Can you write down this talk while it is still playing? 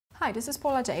Hi, this is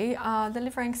Paula J,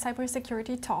 delivering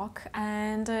Cybersecurity Talk,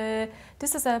 and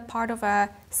this is a part of a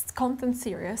content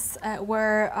series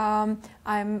where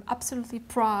I'm absolutely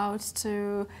proud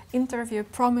to interview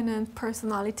prominent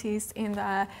personalities in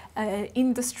the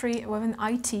industry within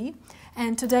IT.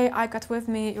 And today I got with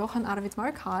me Johan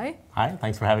Arwidmark. Hi. Hi,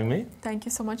 thanks for having me. Thank you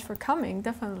so much for coming,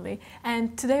 definitely.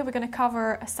 And today we're going to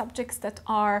cover subjects that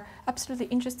are absolutely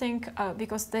interesting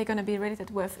because they're going to be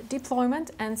related with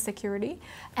deployment and security.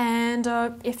 And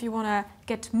if you want to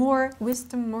get more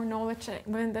wisdom, more knowledge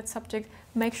within that subject,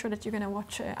 make sure that you're going to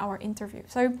watch our interview.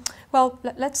 So, well,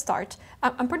 let's start.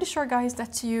 I'm pretty sure, guys,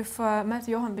 that you've met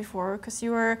Johan before because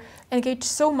you are engaged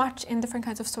so much in different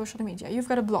kinds of social media. You've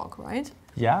got a blog, right?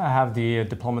 Yeah, I have the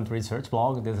deployment research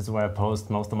blog. This is where I post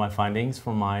most of my findings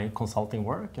from my consulting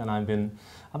work, and I've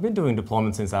been doing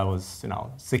deployment since I was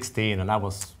 16, and that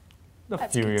was a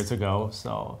few years ago.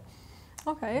 So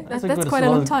okay, that's quite a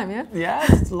long time, yeah. Yeah,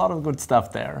 it's a lot of good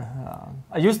stuff there.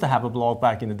 I used to have a blog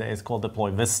back in the days called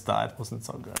Deploy Vista. It wasn't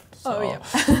so good. So. Oh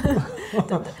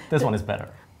yeah. This one is better.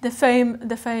 The fame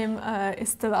is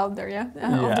still out there, yeah,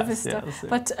 of the Vista. Yes, yeah.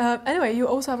 But anyway, you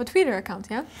also have a Twitter account,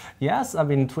 yeah? Yes, I've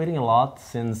been tweeting a lot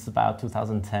since about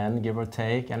 2010, give or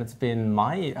take, and it's been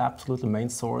my absolutely main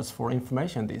source for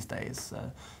information these days.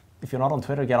 If you're not on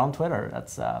Twitter, get on Twitter.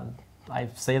 That's I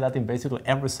say that in basically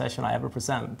every session I ever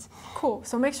present. Cool.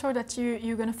 So make sure that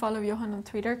you're going to follow Johan on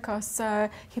Twitter because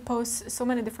he posts so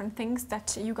many different things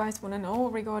that you guys want to know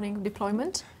regarding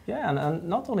deployment. Yeah, and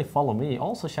not only follow me,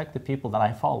 also check the people that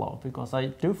I follow, because I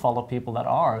do follow people that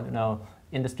are,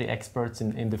 industry experts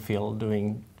in the field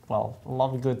doing, well, a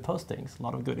lot of good postings, a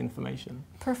lot of good information.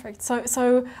 Perfect.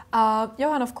 So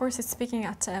Johan, of course, is speaking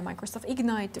at Microsoft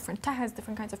Ignite, different TEDs,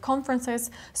 different kinds of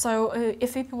conferences. So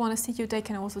if people want to see you, they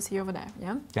can also see you over there,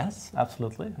 yeah? Yes,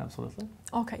 absolutely, absolutely.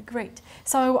 Okay, great.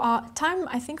 So time,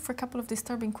 I think, for a couple of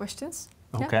disturbing questions.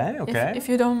 Okay, yeah? okay. If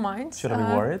you don't mind. Should I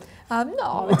be worried?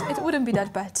 No, it wouldn't be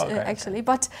that bad, okay. Actually.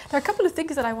 But there are a couple of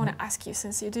things that I want to ask you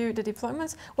since you do the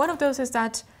deployments. One of those is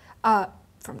that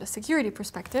from the security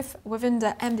perspective, within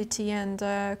the MDT and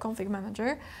config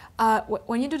manager,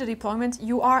 when you do the deployment,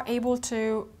 you are able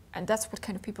to, and that's what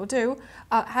kind of people do,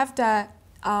 have the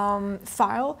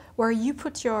file where you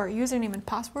put your username and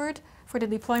password for the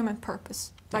deployment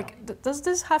purpose. Like, does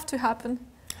this have to happen?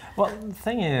 Well, the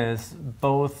thing is,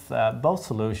 both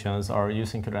solutions are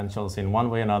using credentials in one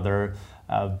way or another,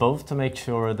 both to make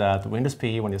sure that Windows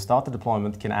PE, when you start the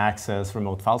deployment, can access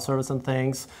remote file service and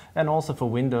things, and also for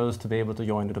Windows to be able to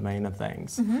join the domain and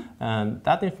things. Mm-hmm. And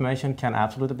that information can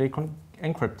absolutely be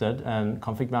encrypted, and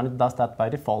config manager does that by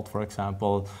default, for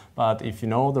example. But if you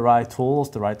know the right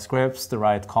tools, the right scripts, the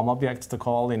right COM objects to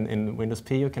call in Windows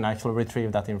P, you can actually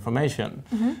retrieve that information.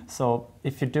 Mm-hmm. So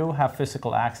if you do have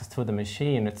physical access to the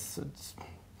machine, it's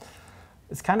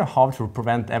kind of hard to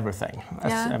prevent everything.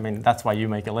 Yeah. I mean, that's why you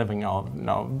make a living of,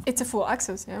 It's a full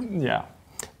access, yeah? Yeah.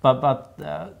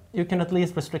 But you can at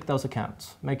least restrict those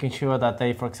accounts, making sure that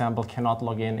they, for example, cannot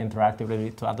log in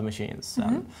interactively to other machines.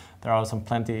 Mm-hmm. There are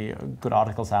plenty good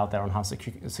articles out there on how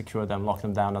to secure them, lock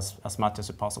them down as much as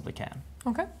you possibly can.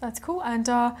 Okay, that's cool. And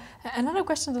another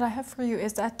question that I have for you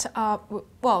is that,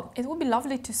 well, it would be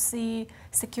lovely to see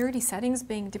security settings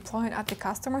being deployed at the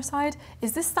customer side.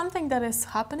 Is this something that is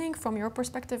happening from your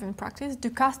perspective in practice? Do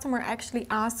customers actually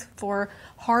ask for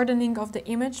hardening of the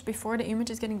image before the image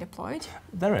is getting deployed?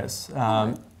 There is.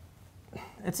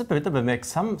 It's a bit of a mix.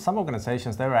 Some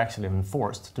organizations, they're actually even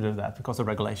forced to do that because of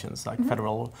regulations, like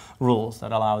federal rules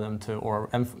that allow them to, or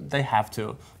they have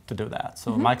to do that.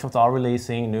 So Microsoft are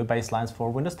releasing new baselines for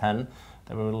Windows 10.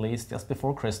 They were released just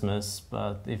before Christmas,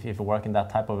 but if you work in that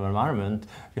type of environment,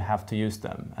 you have to use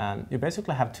them. And you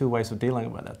basically have two ways of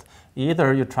dealing with it.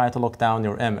 Either you try to lock down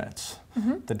your image.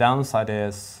 The downside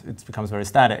is it becomes very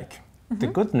static. The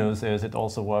good news is it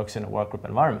also works in a workgroup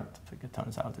environment. It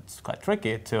turns out it's quite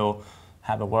tricky to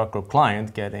have a workgroup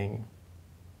client getting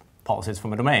policies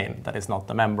from a domain that is not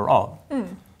a member of.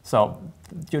 So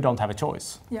you don't have a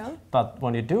choice. Yeah. But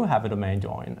when you do have a domain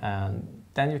join, and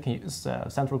then you can use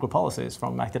central group policies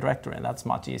from Active Directory, and that's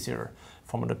much easier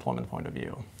from a deployment point of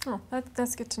view. Oh,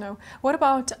 that's good to know. What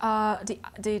about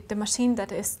the machine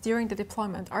that is during the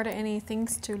deployment? Are there any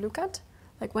things to look at?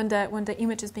 Like when the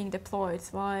image is being deployed,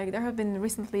 like there have been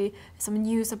recently some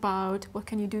news about what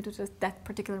can you do to that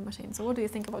particular machine. So what do you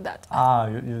think about that?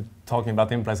 You're talking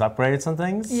about in-place upgrades and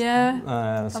things?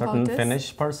 Yeah. A certain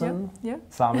Finnish person, yeah.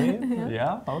 Sami?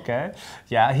 Yeah, okay.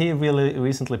 Yeah, he really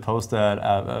recently posted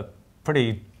a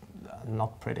pretty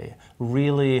not pretty,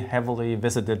 really heavily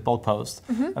visited blog post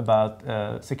about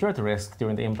security risk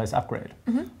during the in-place upgrade,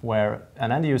 where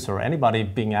an end user, anybody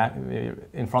being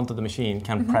in front of the machine,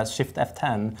 can press Shift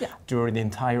F10 during the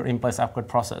entire in-place upgrade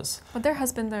process. But there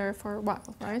has been there for a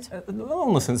while, right?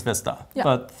 Only since Vista. Yeah.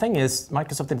 But the thing is,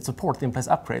 Microsoft didn't support the in-place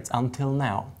upgrades until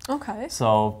now. Okay.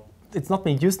 So it's not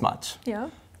being used much. Yeah.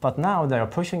 But now they're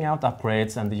pushing out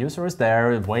upgrades and the user is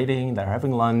there waiting, they're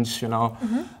having lunch, you know.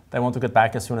 They want to get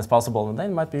back as soon as possible, and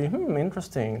then it might be,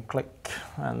 interesting, click,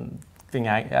 and being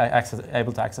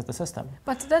able to access the system.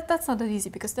 But that's not that easy,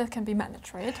 because that can be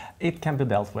managed, right? It can be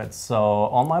dealt with. So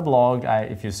on my blog,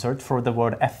 if you search for the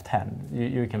word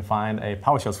F10, you can find a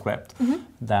PowerShell script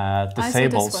that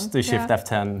disables the Shift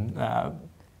F10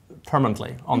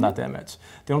 permanently on that image.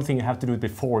 The only thing you have to do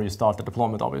before you start the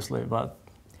deployment, obviously, but...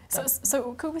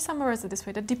 So could we summarize it this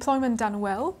way? The deployment done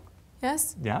well,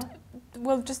 yes? Yeah.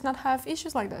 Will just not have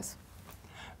issues like this.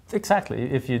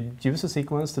 Exactly. If you use a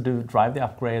sequence to drive the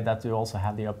upgrade, that you also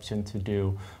have the option to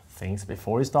do things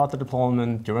before you start the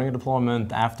deployment, during a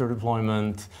deployment, after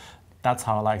deployment. That's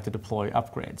how I like to deploy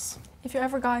upgrades. If you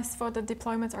ever guys thought that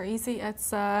deployments are easy, I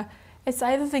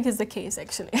don't think it's the case,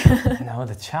 actually. No,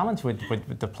 the challenge with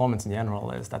deployments in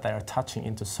general is that they are touching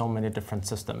into so many different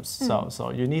systems.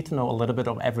 So you need to know a little bit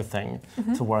of everything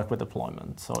to work with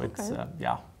deployment. So it's,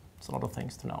 it's a lot of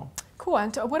things to know. Cool.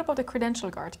 And what about the Credential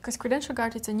Guard? Because Credential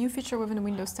Guard is a new feature within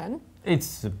Windows 10.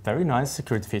 It's a very nice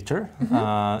security feature.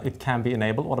 It can be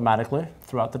enabled automatically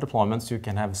throughout the deployments. You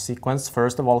can have a sequence,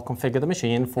 first of all, configure the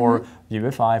machine for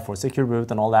UEFI, for secure boot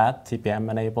and all that,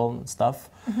 TPM enabled and stuff.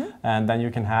 And then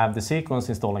you can have the sequence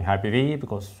installing Hyper-V,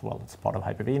 because, well, it's part of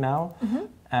Hyper-V now,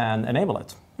 and enable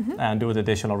it. And do the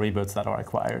additional reboots that are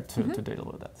required to deal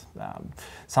with it.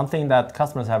 Something that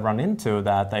customers have run into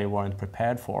that they weren't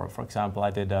prepared for example, I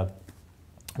did a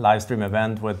live stream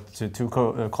event with two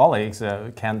colleagues,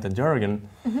 Kent and Jürgen,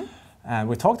 and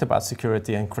we talked about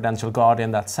security and Credential Guard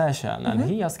in that session, and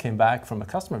he just came back from a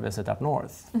customer visit up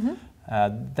north.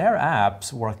 Their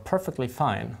apps work perfectly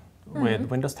fine with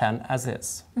Windows 10 as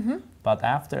is, but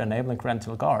after enabling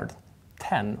Credential Guard,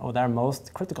 10 of their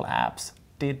most critical apps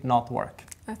did not work.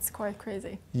 That's quite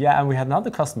crazy. Yeah, and we had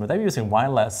another customer, they were using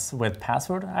wireless with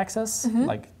password access,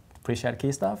 like pre-shared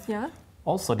key stuff. Yeah.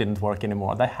 Also didn't work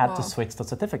anymore. They had to switch the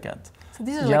certificate. So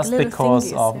these are just like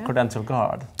because thingies, of Credential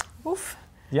Guard. Oof.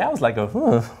 Yeah, I was like,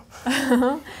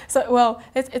 So, well,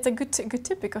 it's a good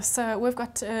tip, because we've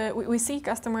got we see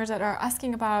customers that are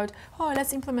asking about, oh,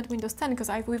 let's implement Windows 10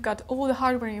 because we've got all the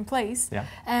hardware in place,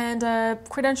 and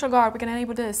Credential Guard, we can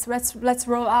enable this. Let's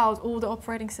roll out all the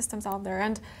operating systems out there,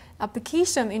 and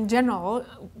application in general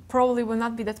probably will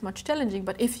not be that much challenging,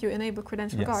 but if you enable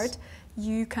Credential Guard,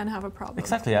 you can have a problem.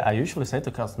 Exactly. I usually say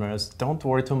to customers, don't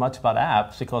worry too much about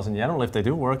apps, because in general, if they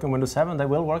do work on Windows 7, they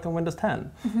will work on Windows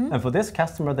 10. And for this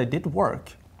customer, they did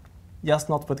work, just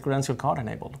not with Credential Guard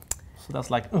enabled. So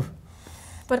that's like,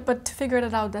 But to figure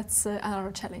that out, that's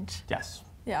another challenge. Yes.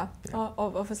 Yeah.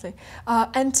 Obviously.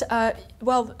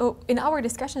 In our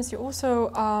discussions, you also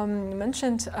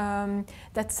mentioned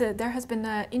that there has been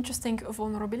an interesting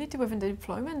vulnerability within the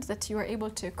deployment, that you were able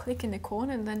to click in the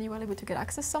corner and then you were able to get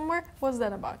access somewhere. What's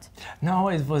that about? No,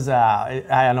 it was,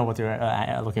 I know what you're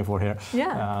looking for here.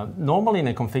 Yeah. Normally in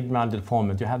a config-mounted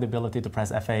deployment, you have the ability to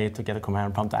press F8 to get a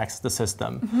command prompt to access the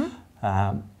system.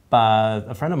 But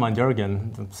a friend of mine,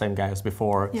 Jürgen, the same guy as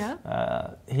before,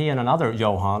 he and another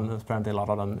Johan, there's apparently a lot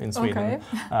of them in Sweden,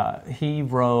 he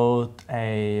wrote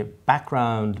a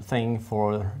background thing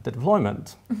for the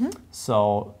deployment.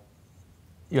 So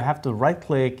you have to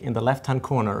right-click in the left-hand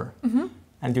corner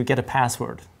and you get a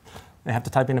password. You have to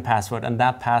type in a password, and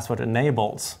that password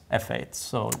enables F8.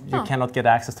 So you cannot get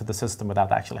access to the system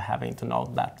without actually having to know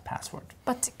that password.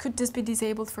 But could this be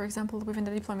disabled, for example, within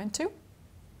the deployment too?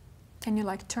 Can you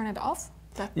like turn it off?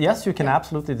 Yes, you can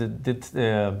absolutely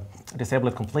disable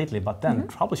it completely, but then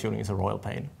troubleshooting is a royal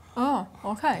pain. Oh,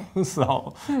 okay.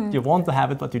 So you want to have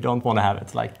it, but you don't want to have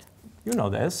it. Like, you know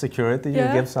this, security, you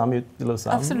give some, you lose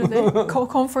some. Absolutely.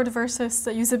 Comfort versus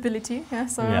usability. Yeah.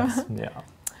 So. Yes, yeah.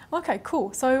 Okay,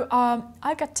 cool. So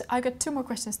I got two more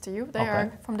questions to you. They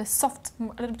are from the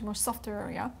a little bit more softer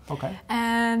area. Okay.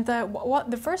 And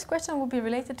the first question will be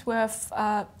related with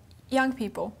young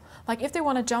people. Like, if they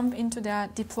want to jump into the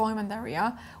deployment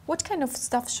area, what kind of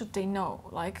stuff should they know?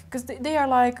 Like, because they are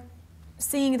like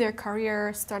seeing their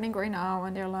career starting right now,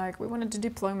 and they're like, we want to do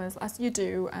deployments as you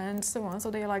do, and so on.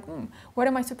 So they're like, what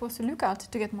am I supposed to look at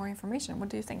to get more information? What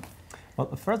do you think?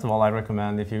 Well, first of all, I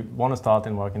recommend if you want to start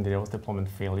and work in the DDoS deployment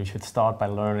field, you should start by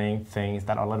learning things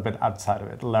that are a little bit outside of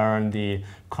it. Learn the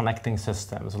connecting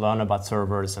systems, learn about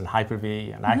servers and Hyper-V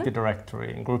and Active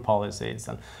Directory and group policies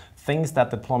and things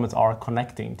that deployments are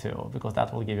connecting to, because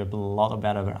that will give you a lot of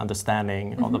better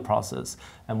understanding of the process.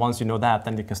 And once you know that,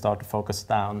 then you can start to focus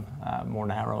down more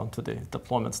narrow into the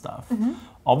deployment stuff.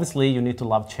 Obviously, you need to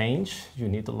love change. You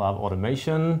need to love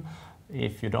automation.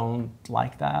 If you don't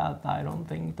like that, I don't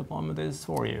think deployment is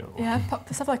for you. Yeah,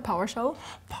 stuff like PowerShell?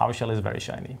 PowerShell is very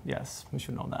shiny, yes. You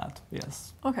should know that,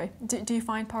 yes. Okay. Do you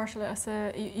find PowerShell as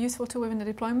a useful tool within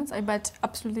the deployments? I bet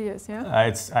absolutely is, yeah?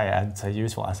 I'd say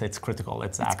useful. I say it's critical.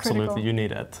 It's absolutely, critical. You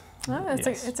need it. Oh,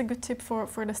 it's a good tip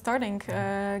for the starting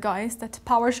guys, that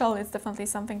PowerShell is definitely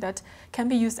something that can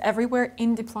be used everywhere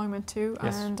in deployment too,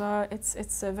 and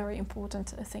it's a very important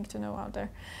thing to know out there.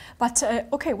 But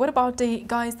okay, what about the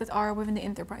guys that are within the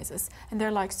enterprises and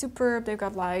they're like superb, they've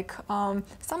got like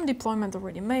some deployment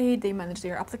already made, they manage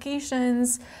their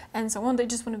applications and so on, they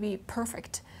just want to be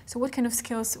perfect. So what kind of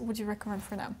skills would you recommend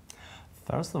for them?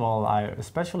 First of all,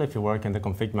 especially if you work in the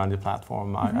config manager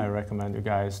platform, I recommend you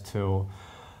guys to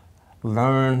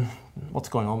learn what's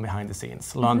going on behind the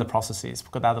scenes, learn the processes,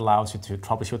 because that allows you to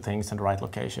troubleshoot things in the right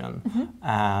location.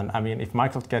 And I mean, if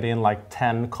Microsoft get in like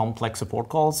 10 complex support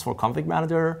calls for config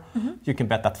manager, you can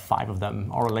bet that 5 of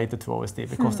them are related to OSD,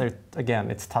 because they're,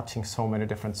 again, it's touching so many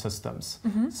different systems.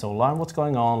 So learn what's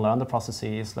going on, learn the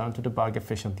processes, learn to debug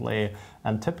efficiently,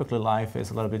 and typically life is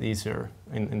a little bit easier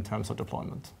in terms of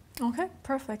deployment. Okay,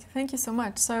 perfect. Thank you so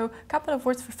much. So, a couple of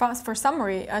words for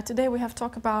summary. Today we have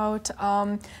talked about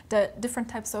the different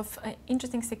types of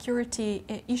interesting security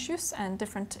issues and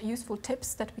different useful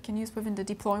tips that we can use within the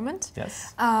deployment.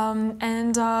 Yes.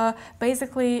 And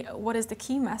basically, what is the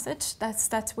key message? That's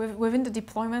that within the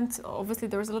deployment, obviously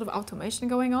there is a lot of automation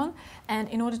going on, and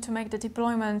in order to make the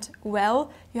deployment well,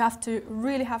 you have to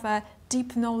really have a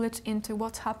deep knowledge into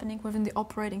what's happening within the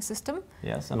operating system.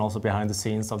 Yes, and also behind the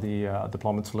scenes of the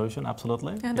deployment solution,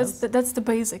 absolutely. Yeah, that's the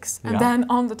basics. And then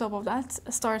on the top of that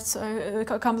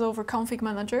comes over config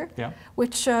manager,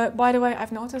 which, by the way,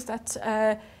 I've noticed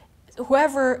that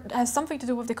whoever has something to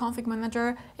do with the config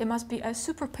manager, it must be a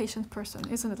super patient person,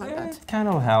 isn't it like that? It kind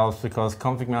of helps, because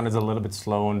config manager is a little bit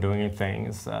slow in doing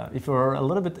things. If you're a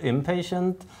little bit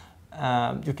impatient,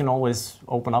 you can always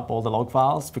open up all the log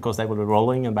files, because they will be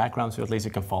rolling in background, so at least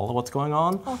you can follow what's going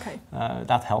on. Okay.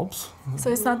 That helps. So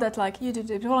it's not that like you do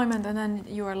the deployment and then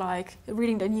you are like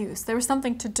reading the news. There is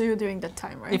something to do during that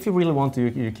time, right? If you really want to,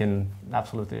 you can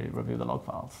absolutely review the log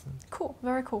files. Cool,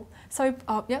 very cool. So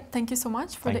yeah, thank you so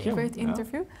much for the great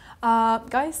interview.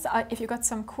 Guys, if you got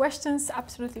some questions,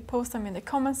 absolutely post them in the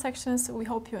comment sections. We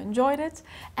hope you enjoyed it,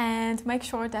 and make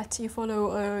sure that you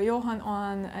follow Johan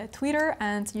on Twitter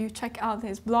and you check out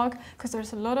his blog, because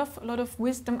there's a lot of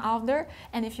wisdom out there.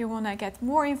 And if you want to get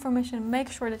more information, make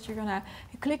sure that you're gonna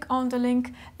click on the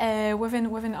link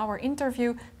within our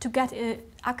interview to get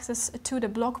access to the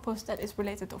blog post that is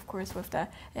related, of course, with the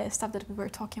stuff that we were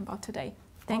talking about today.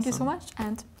 Thank you so much,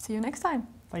 and see you next time.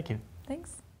 Thank you.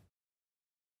 Thanks.